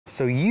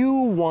So you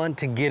want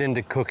to get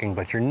into cooking,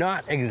 but you're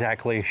not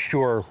exactly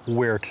sure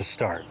where to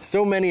start.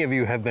 So many of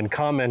you have been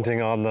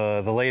commenting on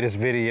the latest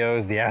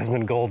videos, the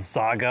Asmongold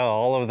saga,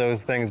 all of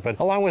those things, but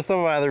along with some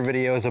of my other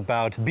videos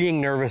about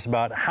being nervous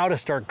about how to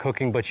start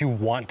cooking, but you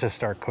want to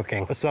start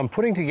cooking. So I'm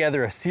putting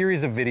together a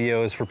series of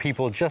videos for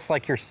people just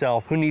like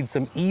yourself who need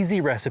some easy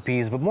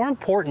recipes, but more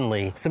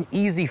importantly, some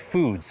easy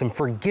foods, some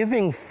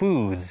forgiving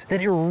foods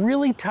that are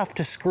really tough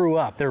to screw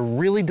up. They're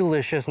really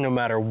delicious no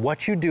matter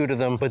what you do to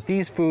them, but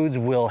these foods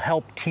will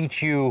help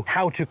teach you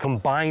how to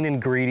combine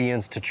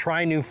ingredients, to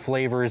try new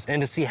flavors,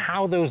 and to see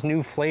how those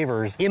new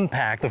flavors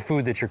impact the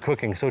food that you're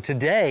cooking. So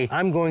today,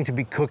 I'm going to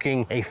be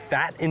cooking a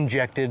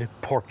fat-injected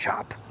pork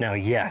chop. Now,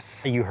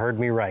 yes, you heard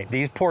me right.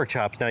 These pork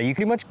chops, now you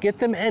can pretty much get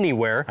them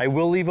anywhere. I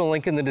will leave a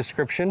link in the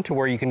description to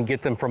where you can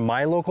get them from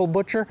my local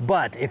butcher,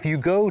 but if you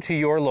go to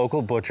your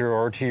local butcher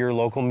or to your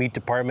local meat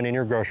department in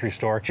your grocery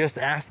store, just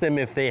ask them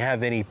if they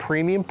have any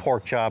premium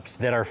pork chops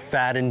that are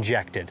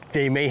fat-injected.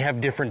 They may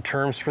have different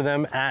terms for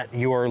them at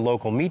your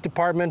local meat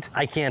department.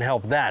 I can't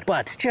help that,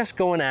 but just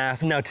go and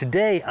ask. Now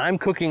today I'm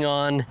cooking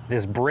on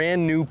this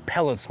brand new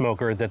pellet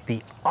smoker that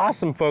the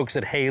awesome folks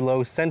at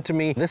Halo sent to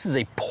me. This is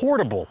a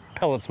portable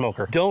pellet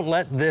smoker. Don't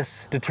let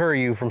this deter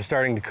you from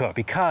starting to cook,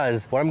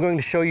 because what I'm going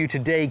to show you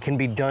today can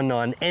be done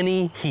on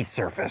any heat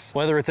surface,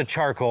 whether it's a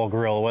charcoal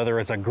grill, whether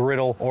it's a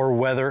griddle, or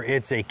whether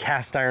it's a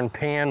cast iron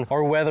pan,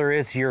 or whether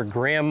it's your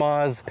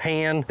grandma's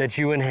pan that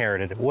you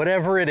inherited.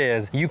 Whatever it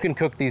is, you can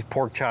cook these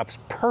pork chops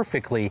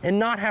perfectly and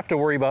not have to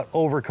worry about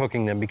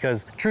overcooking them,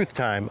 because truth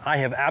time, I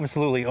have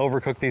absolutely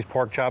overcooked these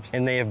pork chops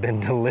and they have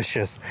been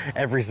delicious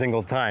every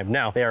single time.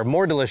 Now, they are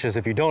more delicious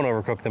if you don't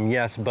overcook them,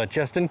 yes, but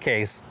just in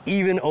case,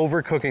 even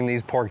overcooking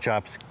these pork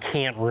chops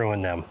can't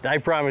ruin them. I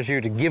promise you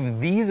to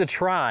give these a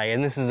try,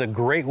 and this is a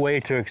great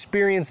way to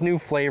experience new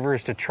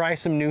flavors, to try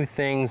some new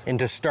things, and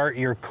to start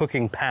your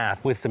cooking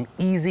path with some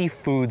easy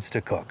foods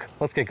to cook.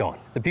 Let's get going.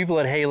 The people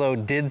at Halo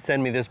did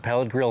send me this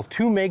pellet grill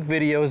to make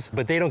videos,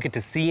 but they don't get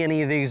to see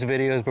any of these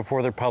videos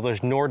before they're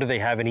published, nor do they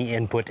have any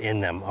input in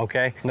them,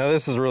 okay? Now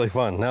this is really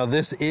fun. Now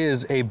this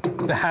is a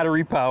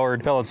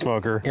battery-powered pellet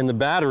smoker, and the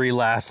battery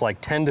lasts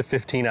like 10 to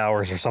 15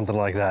 hours or something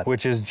like that,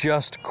 which is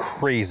just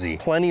crazy.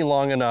 Plenty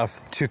long enough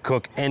to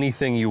cook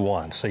anything you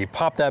want. So you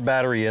pop that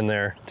battery in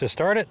there. To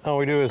start it, all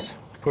we do is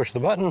push the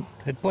button,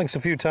 it blinks a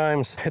few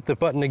times, hit the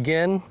button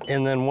again,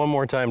 and then one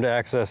more time to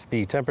access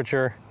the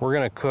temperature. We're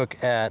gonna cook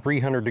at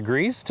 300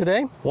 degrees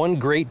today. One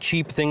great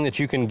cheap thing that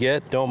you can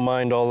get, don't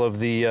mind all of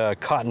the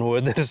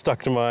cottonwood that is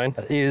stuck to mine,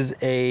 is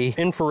a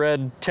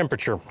infrared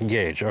temperature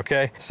gauge,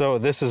 okay? So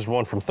this is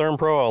one from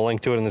ThermPro, I'll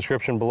link to it in the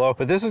description below,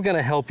 but this is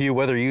gonna help you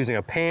whether you're using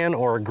a pan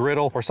or a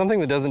griddle or something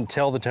that doesn't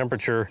tell the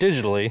temperature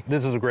digitally.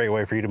 This is a great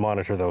way for you to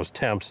monitor those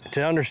temps.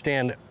 To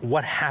understand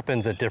what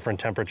happens at different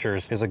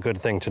temperatures is a good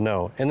thing to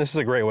know, and this is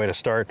a great way to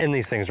start, and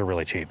these things are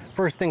really cheap.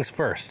 First things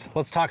first,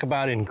 let's talk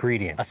about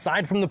ingredients.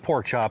 Aside from the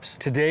pork chops,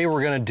 today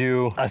we're gonna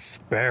do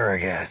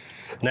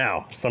asparagus.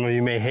 Now, some of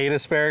you may hate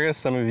asparagus,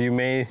 some of you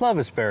may love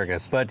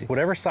asparagus, but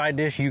whatever side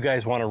dish you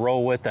guys wanna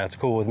roll with, that's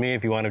cool with me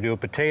if you wanna do a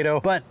potato.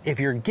 But if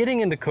you're getting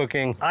into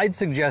cooking, I'd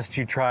suggest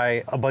you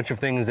try a bunch of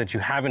things that you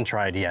haven't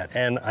tried yet.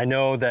 And I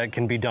know that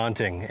can be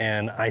daunting,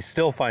 and I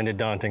still find it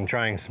daunting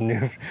trying some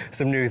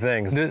new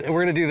things.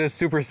 We're gonna do this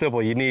super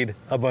simple. You need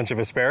a bunch of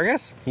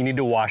asparagus, you need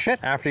to wash it.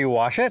 After you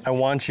wash it, I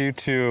want you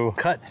to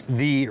cut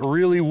the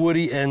really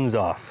woody ends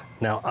off.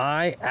 Now,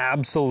 I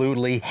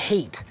absolutely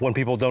hate when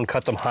people don't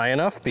cut them high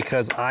enough,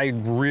 because I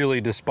really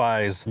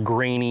despise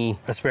grainy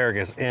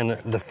asparagus, and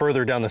the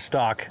further down the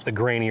stalk, the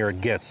grainier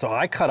it gets. So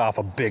I cut off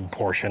a big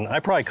portion.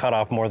 I probably cut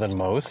off more than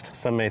most.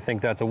 Some may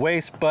think that's a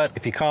waste, but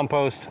if you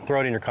compost,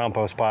 throw it in your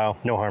compost pile,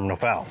 no harm, no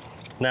foul.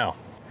 Now,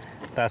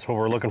 that's what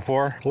we're looking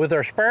for with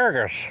our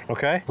asparagus,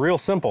 okay? Real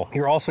simple.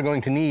 You're also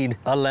going to need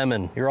a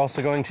lemon. You're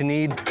also going to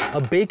need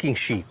a baking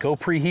sheet. Go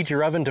preheat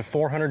your oven to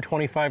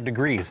 425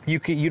 degrees.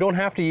 You don't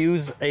have to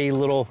use a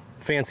little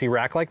fancy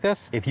rack like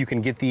this. If you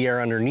can get the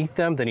air underneath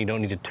them, then you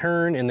don't need to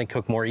turn, and they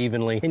cook more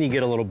evenly, and you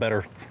get a little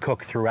better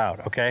cook throughout,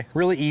 okay?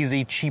 Really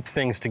easy, cheap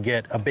things to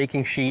get: a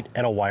baking sheet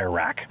and a wire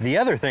rack. The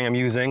other thing I'm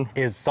using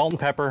is salt and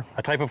pepper,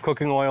 a type of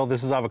cooking oil.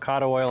 This is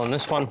avocado oil in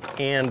this one,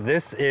 and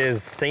this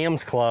is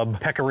Sam's Club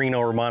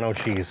Pecorino Romano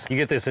cheese. You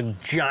get this a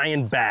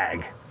giant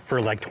bag for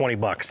like 20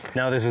 bucks.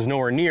 Now, this is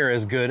nowhere near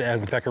as good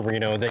as the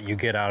pecorino that you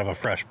get out of a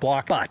fresh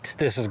block, but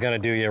this is gonna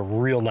do you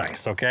real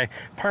nice, okay?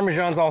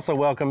 Parmesan's also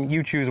welcome.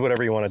 You choose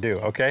whatever you wanna do,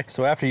 okay?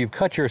 So after you've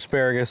cut your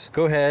asparagus,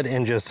 go ahead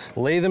and just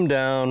lay them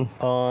down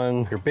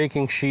on your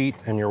baking sheet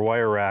and your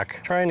wire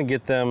rack, trying to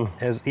get them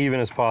as even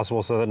as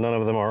possible so that none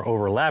of them are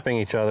overlapping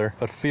each other,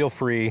 but feel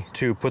free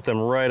to put them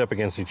right up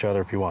against each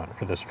other if you want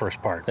for this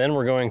first part. Then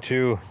we're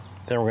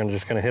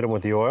just gonna hit them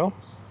with the oil.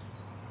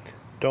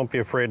 Don't be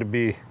afraid to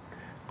be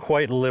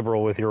quite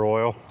liberal with your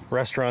oil.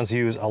 Restaurants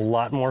use a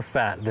lot more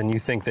fat than you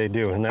think they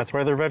do, and that's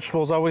why their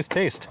vegetables always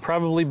taste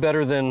probably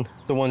better than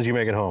the ones you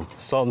make at home.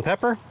 Salt and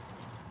pepper.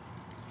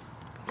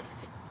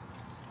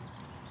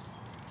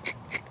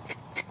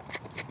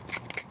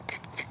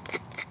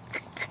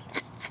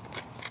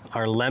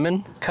 our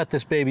lemon, cut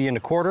this baby into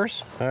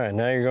quarters. All right,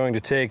 now you're going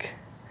to take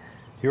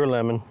your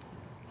lemon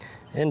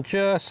and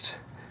just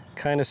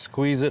kind of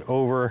squeeze it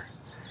over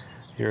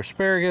your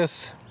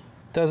asparagus.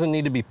 Doesn't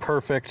need to be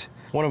perfect.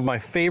 One of my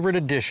favorite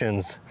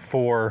additions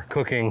for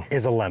cooking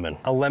is a lemon.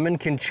 A lemon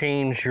can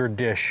change your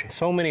dish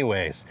so many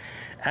ways.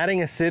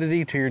 Adding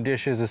acidity to your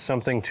dishes is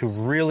something to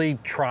really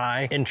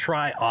try and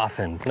try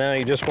often. Now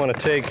you just want to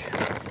take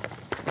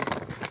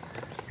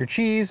your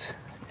cheese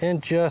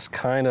and just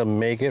kind of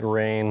make it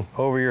rain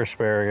over your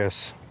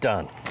asparagus.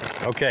 Done.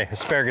 Okay,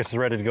 asparagus is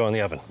ready to go in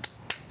the oven.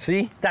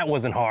 See, that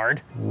wasn't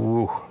hard.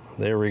 Ooh,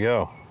 there we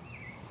go.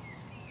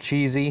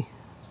 Cheesy,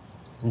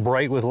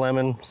 bright with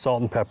lemon,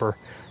 salt and pepper.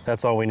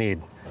 That's all we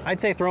need. I'd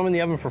say throw them in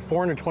the oven for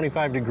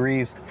 425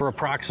 degrees for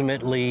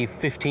approximately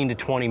 15 to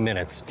 20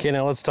 minutes. Okay,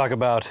 now let's talk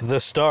about the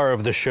star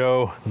of the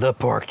show, the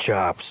pork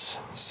chops.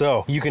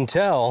 So you can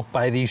tell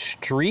by these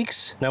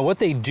streaks. Now what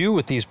they do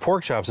with these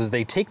pork chops is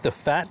they take the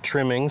fat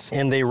trimmings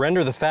and they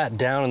render the fat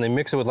down and they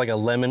mix it with like a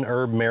lemon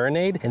herb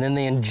marinade, and then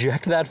they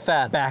inject that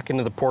fat back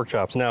into the pork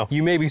chops. Now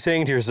you may be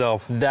saying to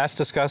yourself, that's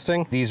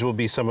disgusting. These will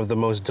be some of the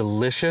most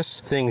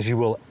delicious things you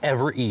will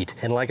ever eat.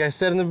 And like I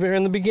said in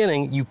the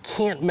beginning, you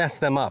can't mess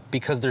them up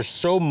because they're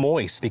so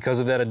moist because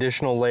of that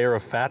additional layer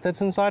of fat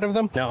that's inside of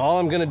them. Now all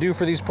I'm gonna do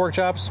for these pork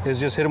chops is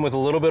just hit them with a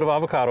little bit of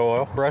avocado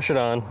oil, brush it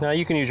on. Now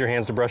you can use your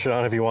hands to brush it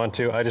on if you want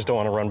to. I just don't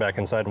want to run back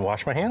inside and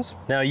wash my hands.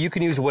 Now you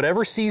can use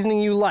whatever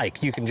seasoning you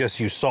like. You can just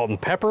use salt and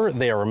pepper.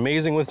 They are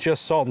amazing with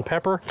just salt and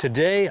pepper.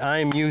 Today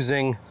I'm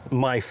using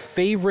my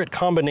favorite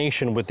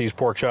combination with these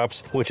pork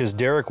chops, which is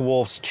Derek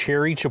Wolf's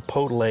Cherry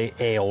Chipotle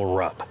Ale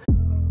Rub.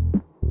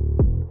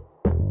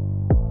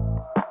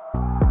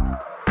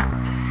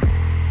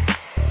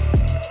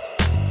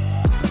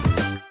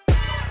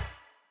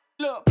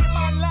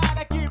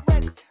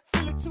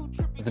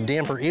 The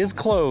damper is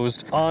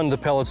closed on the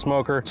pellet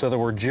smoker so that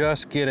we're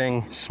just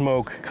getting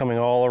smoke coming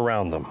all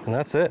around them. And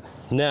that's it.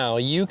 Now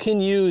you can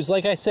use,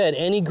 like I said,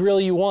 any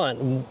grill you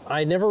want.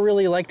 I never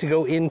really like to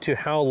go into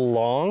how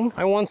long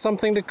I want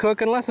something to cook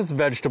unless it's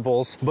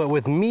vegetables. But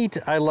with meat,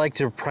 I like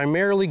to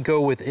primarily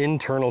go with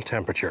internal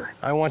temperature.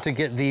 I want to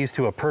get these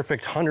to a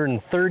perfect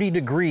 130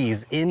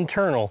 degrees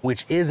internal,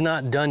 which is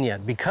not done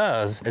yet,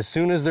 because as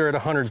soon as they're at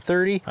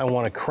 130, I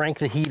want to crank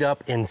the heat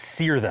up and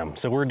sear them.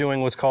 So we're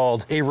doing what's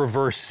called a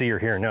reverse sear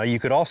here. Now you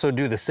could also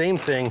do the same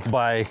thing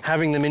by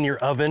having them in your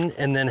oven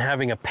and then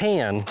having a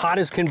pan, hot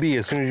as can be,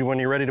 as soon as when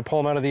you're ready to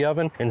pull them out of the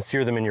oven, and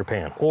sear them in your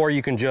pan. Or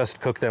you can just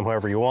cook them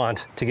however you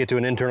want. To get to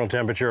an internal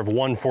temperature of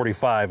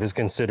 145 is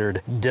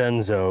considered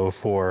donezo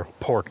for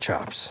pork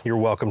chops. You're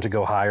welcome to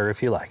go higher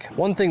if you like.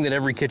 One thing that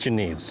every kitchen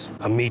needs,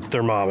 a meat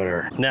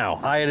thermometer.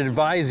 Now, I'd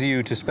advise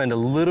you to spend a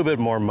little bit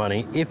more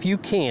money if you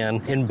can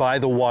and buy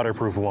the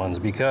waterproof ones,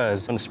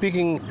 because I'm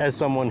speaking as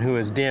someone who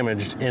has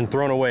damaged and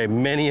thrown away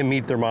many a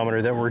meat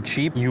thermometer that were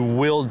cheap. You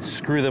will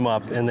screw them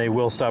up and they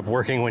will stop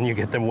working when you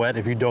get them wet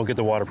if you don't get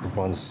the waterproof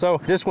ones. So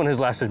this one has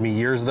lasted me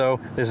years though.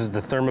 This is the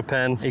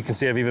Thermapen. You can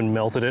see I've even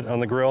melted it on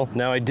the grill.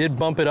 Now I did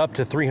bump it up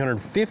to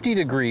 350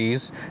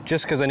 degrees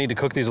just because I need to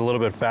cook these a little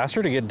bit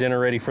faster to get dinner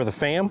ready for the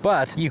fam.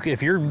 But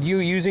if you're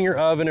using your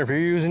oven, or if you're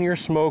using your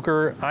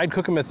smoker, I'd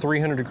cook them at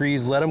 300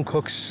 degrees. Let them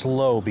cook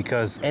slow,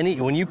 because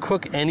when you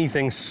cook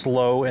anything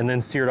slow and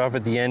then sear it off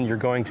at the end, you're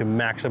going to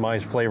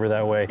maximize flavor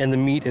that way. And the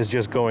meat is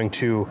just going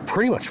to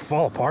pretty much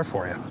fall apart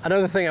for you.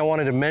 Another thing I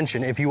wanted to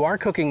mention, if you are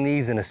cooking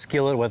these in a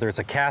skillet, whether it's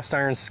a cast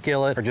iron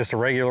skillet or just a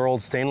regular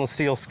old stainless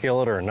steel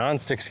skillet or a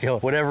non-stick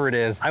skillet, whatever it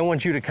is, I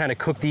want you to kind of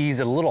cook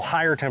these at a little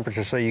higher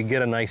temperature so you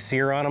get a nice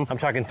sear on them. I'm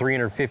talking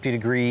 350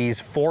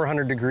 degrees,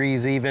 400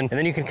 degrees even, and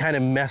then you can kind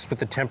of mess with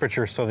the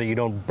temperature so that you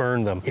don't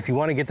burn them. If you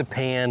want to get the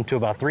pan to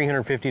about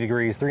 350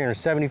 degrees,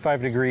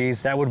 375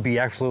 degrees, that would be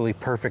absolutely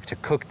perfect to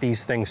cook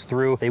these things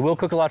through. They will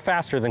cook a lot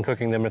faster than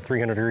cooking them at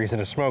 300 degrees in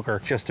a smoker,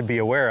 just to be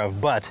aware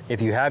of. But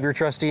if you have your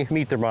trusty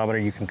meat thermometer,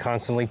 you can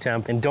constantly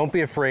temp, and don't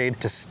be afraid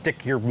to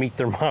stick your meat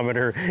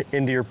thermometer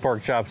into your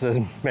pork chops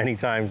as many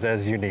times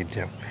as you need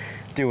to.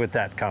 Do with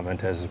that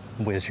comment as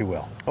you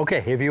will.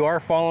 Okay, if you are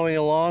following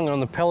along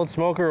on the pellet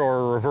smoker or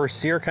a reverse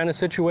sear kind of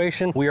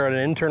situation, we are at an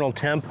internal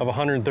temp of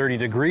 130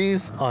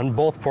 degrees on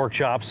both pork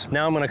chops.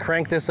 Now I'm gonna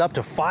crank this up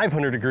to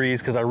 500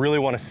 degrees because I really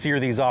want to sear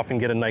these off and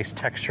get a nice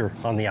texture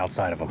on the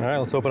outside of them. All right,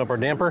 let's open up our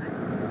damper.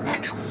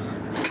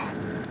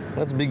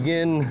 Let's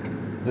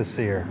begin the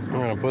sear. I'm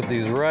gonna put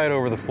these right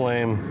over the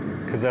flame,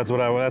 because that's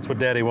what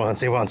Daddy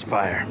wants. He wants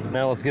fire.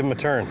 Now let's give him a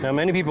turn. Now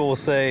many people will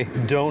say,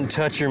 don't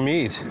touch your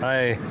meat.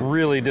 I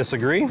really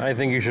disagree. I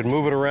think you should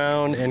move it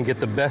around and get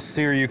the best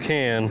sear you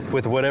can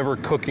with whatever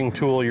cooking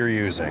tool you're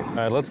using. All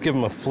right, let's give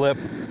them a flip.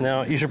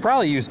 Now you should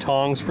probably use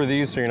tongs for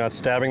these so you're not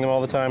stabbing them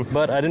all the time,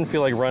 but I didn't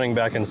feel like running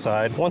back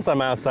inside. Once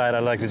I'm outside, I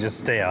like to just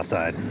stay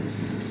outside.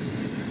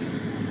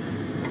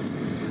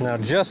 Now,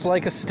 just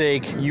like a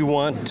steak, you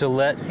want to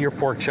let your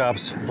pork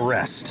chops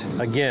rest.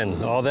 Again,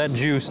 all that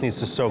juice needs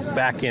to soak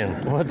back in.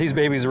 Let these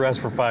babies rest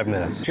for 5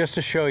 minutes. Just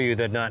to show you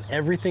that not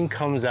everything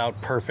comes out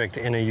perfect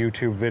in a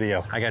YouTube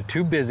video. I got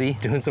too busy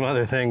doing some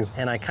other things,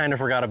 and I kind of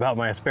forgot about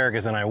my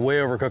asparagus, and I way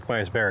overcooked my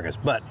asparagus,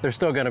 but they're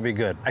still gonna be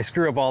good. I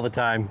screw up all the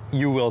time.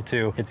 You will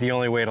too. It's the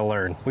only way to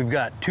learn. We've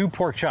got 2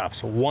 pork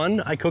chops.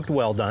 One I cooked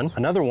well done.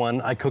 Another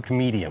one I cooked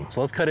medium. So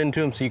let's cut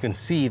into them so you can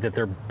see that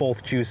they're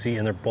both juicy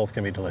and they're both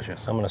gonna be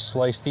delicious. I'm gonna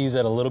slice these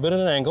at a little bit of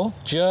an angle,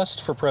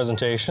 just for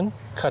presentation.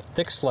 Cut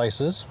thick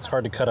slices. It's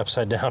hard to cut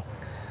upside down.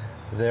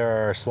 There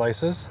are our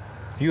slices.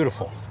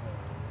 Beautiful.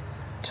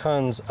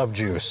 Tons of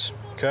juice,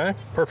 okay?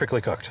 Perfectly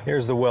cooked.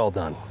 Here's the well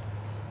done.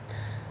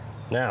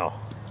 Now,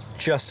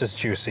 just as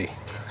juicy.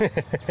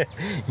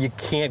 You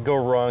can't go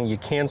wrong. You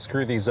can't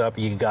screw these up.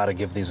 You gotta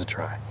give these a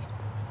try.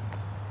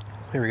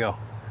 Here we go.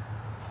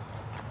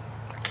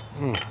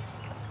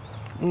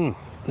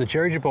 The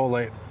cherry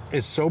chipotle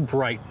is so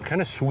bright,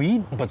 kind of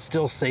sweet, but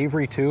still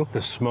savory too.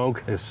 The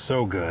smoke is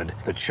so good.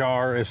 The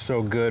char is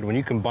so good. When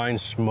you combine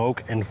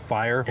smoke and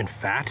fire and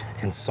fat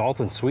and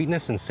salt and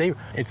sweetness and savor,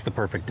 it's the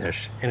perfect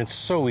dish. And it's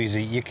so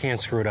easy, you can't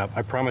screw it up.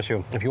 I promise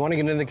you, if you want to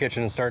get into the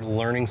kitchen and start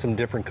learning some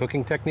different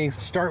cooking techniques,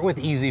 start with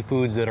easy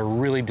foods that are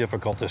really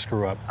difficult to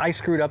screw up. I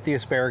screwed up the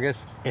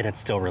asparagus and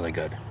it's still really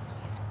good.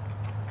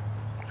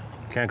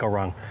 Can't go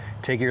wrong.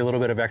 Take your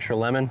little bit of extra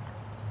lemon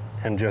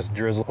and just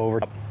drizzle over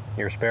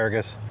your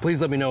asparagus.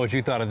 Please let me know what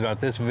you thought about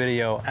this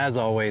video. As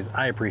always,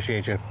 I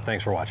appreciate you.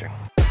 Thanks for watching.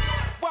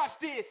 Watch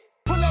this.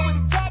 Pull up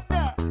with the top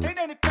down. Ain't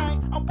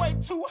anything. I'm way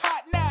too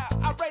hot now.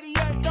 I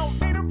radiate.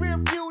 Don't need a rear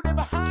view. They're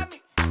behind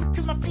me.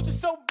 Cause my future's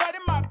so bright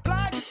in my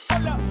blind.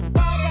 Hold up.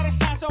 Why I gotta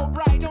shine so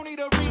bright? Don't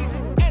need a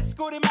reason.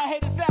 Escorting my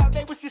haters out.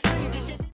 They wish you sleep.